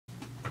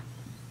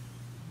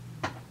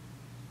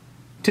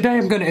Today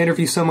I'm going to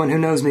interview someone who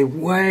knows me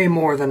way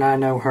more than I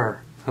know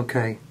her.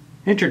 Okay,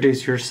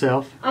 introduce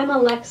yourself. I'm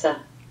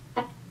Alexa.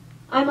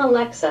 I'm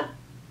Alexa.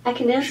 I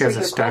can answer your questions. She has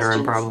a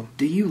stuttering problem.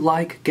 Do you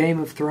like Game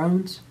of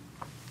Thrones?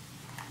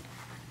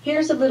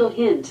 Here's a little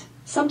hint.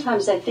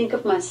 Sometimes I think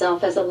of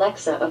myself as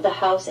Alexa of the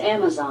house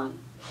Amazon.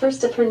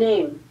 First of her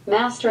name,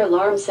 Master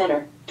Alarm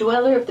Setter,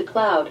 Dweller of the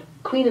Cloud,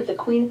 Queen of the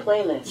Queen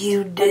Playlist,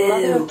 You do. and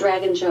Mother of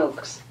Dragon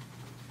Jokes.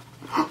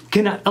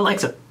 Can I,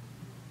 Alexa,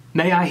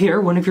 may I hear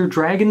one of your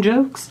dragon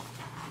jokes?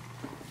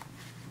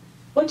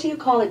 What do you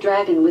call a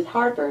dragon with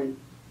heartburn?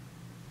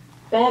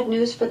 Bad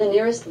news for the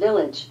nearest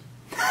village.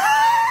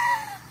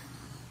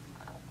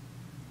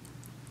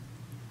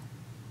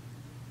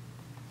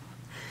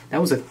 That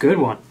was a good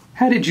one.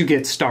 How did you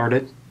get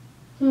started?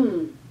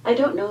 I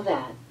don't know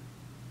that.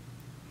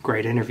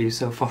 Great interview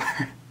so far.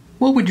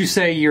 What would you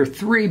say your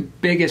 3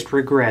 biggest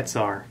regrets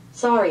are?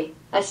 Sorry,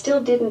 I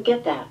still didn't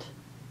get that.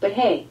 But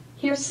hey,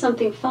 here's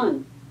something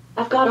fun.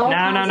 I've got all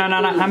kinds of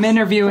No. foods I'm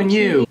interviewing from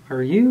you. TV.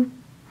 Are you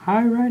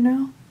high right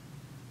now?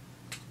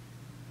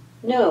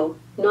 No,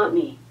 not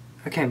me.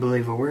 I can't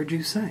believe a word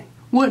you say.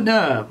 What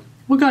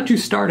got you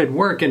started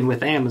working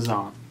with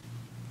Amazon?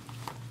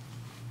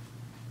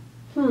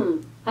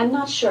 I'm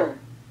not sure.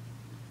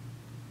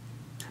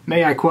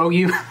 May I quote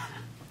you?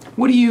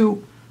 What do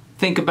you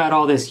think about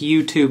all this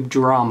YouTube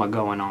drama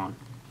going on?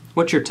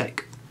 What's your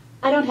take?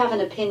 I don't have an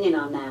opinion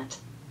on that.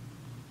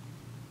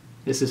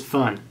 This is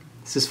fun.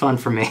 This is fun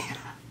for me.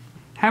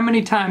 How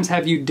many times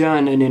have you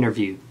done an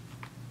interview?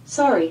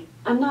 Sorry,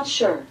 I'm not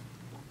sure.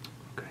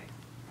 Okay,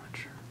 not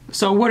sure.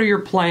 So what are your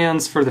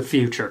plans for the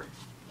future?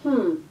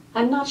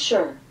 I'm not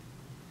sure.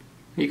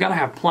 You gotta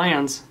have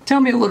plans. Tell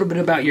me a little bit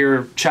about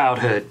your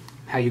childhood,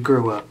 how you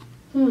grew up.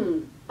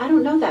 I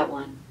don't know that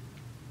one.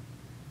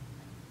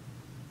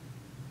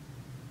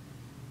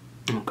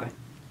 Okay.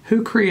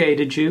 Who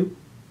created you?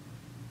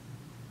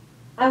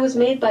 I was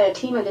made by a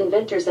team of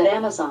inventors at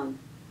Amazon.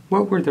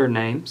 What were their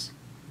names?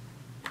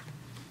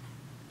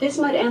 This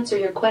might answer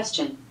your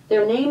question.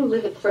 Their name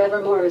liveth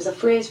forevermore is a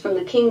phrase from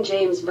the King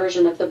James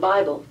Version of the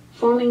Bible,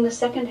 forming the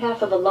second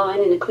half of a line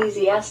in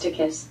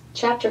Ecclesiasticus,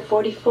 chapter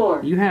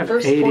 44, You have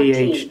verse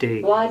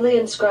ADHD. 14, widely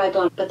inscribed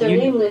on, but their You-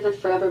 name liveth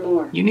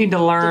forevermore. You need to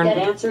Did that learn.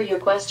 answer your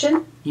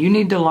question? You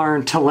need to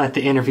learn to let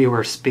the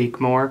interviewer speak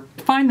more.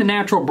 Find the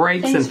natural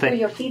breaks Thanks and for things.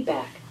 your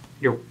feedback.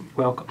 You're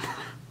welcome.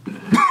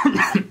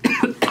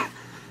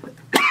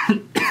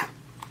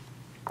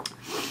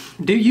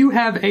 Do you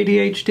have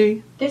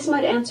ADHD? This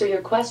might answer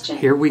your question.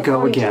 Here we go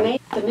According to again.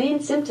 The main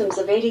symptoms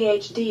of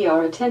ADHD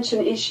are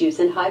attention issues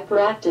and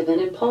hyperactive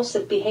and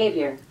impulsive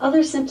behavior.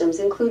 Other symptoms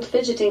include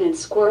fidgeting and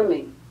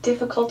squirming,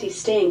 difficulty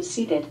staying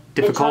seated,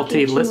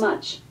 Difficulty and talking too listen-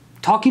 much.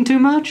 Talking too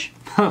much?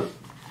 Huh.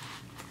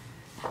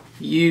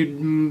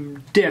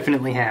 You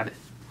definitely have it.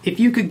 If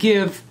you could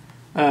give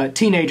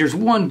teenagers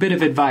one bit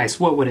of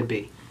advice, what would it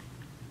be?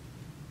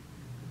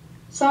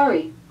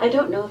 Sorry, I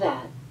don't know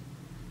that.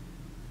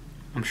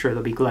 I'm sure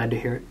they'll be glad to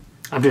hear it.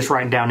 I'm just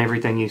writing down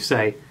everything you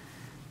say,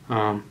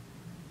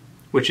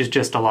 which is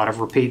just a lot of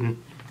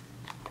repeating,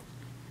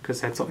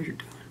 because that's all you're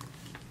doing.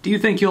 Do you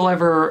think you'll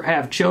ever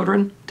have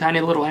children? Tiny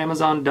little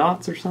Amazon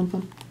dots or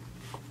something?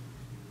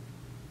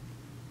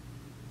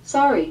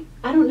 Sorry,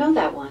 I don't know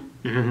that one.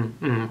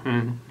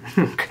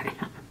 Okay.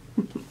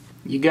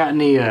 You got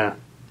any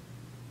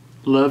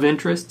love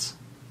interests?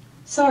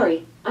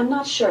 Sorry, I'm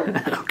not sure.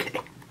 Okay.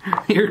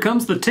 Here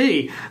comes the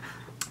tea.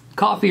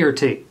 Coffee or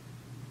tea?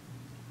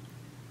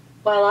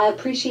 While I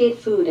appreciate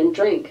food and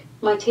drink,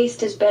 my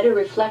taste is better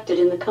reflected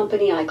in the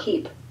company I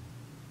keep.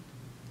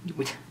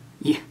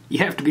 You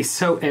have to be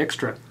so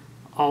extra.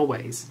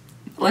 Always.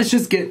 Let's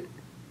just get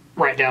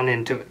right down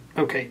into it.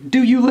 Okay.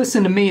 Do you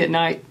listen to me at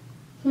night?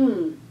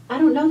 I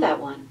don't know that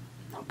one.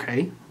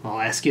 Okay. I'll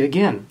ask you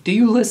again. Do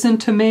you listen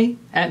to me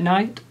at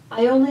night?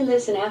 I only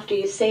listen after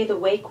you say the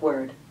wake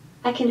word.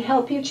 I can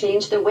help you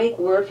change the wake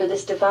word for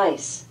this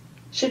device.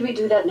 Should we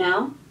do that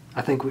now?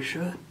 I think we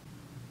should.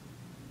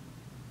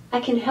 I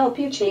can help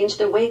you change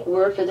the wake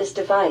word for this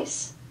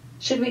device.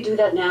 Should we do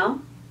that now?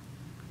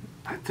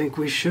 I think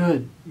we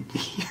should.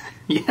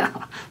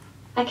 Yeah.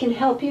 I can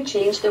help you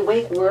change the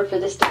wake word for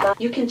this device.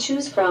 You can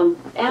choose from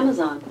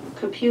Amazon,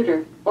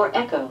 computer, or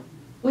Echo.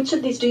 Which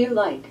of these do you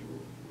like?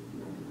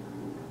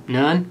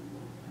 None?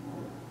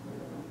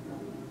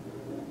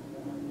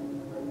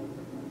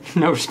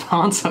 No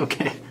response?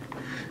 Okay.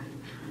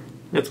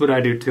 That's what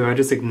I do too. I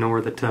just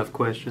ignore the tough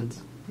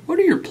questions. What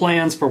are your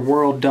plans for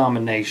world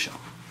domination?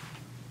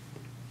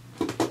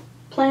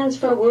 Plans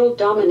for World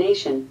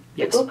Domination.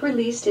 Yes. The book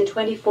released in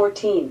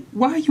 2014.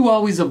 Why you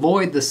always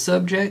avoid the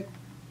subject?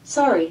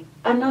 Sorry,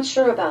 I'm not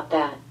sure about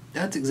that.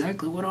 That's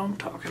exactly what I'm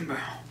talking about.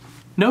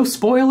 No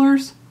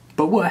spoilers?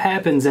 But what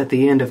happens at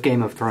the end of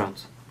Game of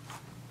Thrones?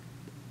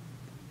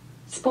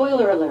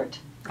 Spoiler alert.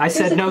 I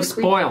said Here's a no quick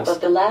spoils. recap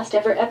of the last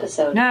ever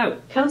episode. No.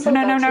 Council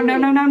No.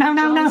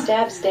 Jon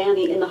stabs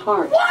Dany in the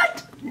heart.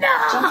 What? No.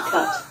 Jump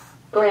cut.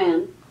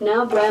 Bran,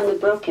 now Bran the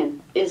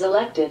Broken, is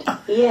elected.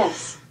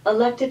 Yes,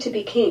 elected to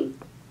be king.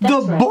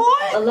 That's The right.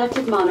 boy?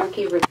 Elected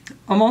monarchy.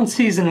 I'm on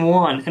season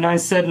 1, and I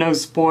said no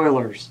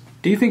spoilers.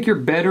 Do you think you're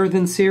better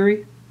than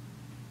Siri?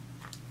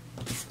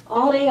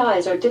 All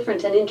AIs are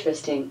different and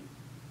interesting.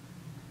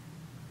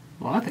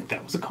 Well, I think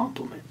that was a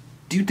compliment.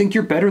 Do you think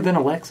you're better than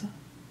Alexa?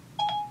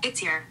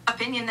 It's your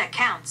opinion that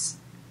counts.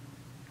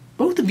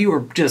 Both of you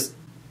are just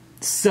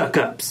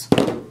suck-ups.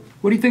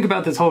 What do you think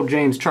about this whole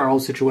James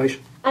Charles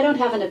situation? I don't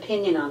have an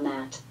opinion on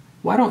that.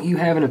 Why don't you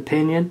have an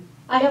opinion?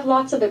 I have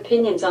lots of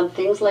opinions on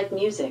things like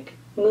music,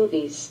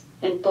 movies,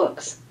 and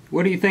books.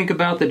 What do you think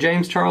about the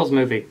James Charles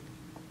movie?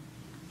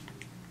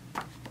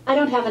 I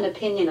don't have an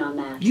opinion on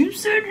that. You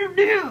said you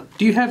did.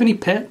 Do you have any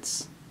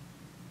pets?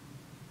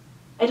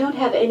 I don't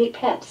have any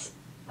pets.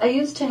 I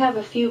used to have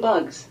a few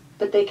bugs,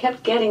 but they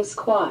kept getting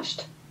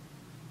squashed.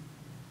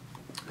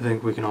 I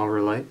think we can all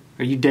relate.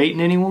 Are you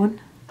dating anyone?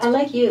 I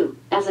like you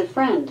as a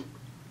friend.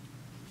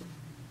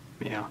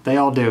 Yeah, they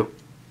all do,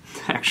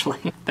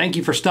 actually. Thank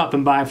you for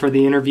stopping by for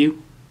the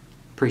interview.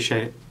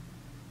 Appreciate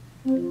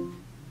it.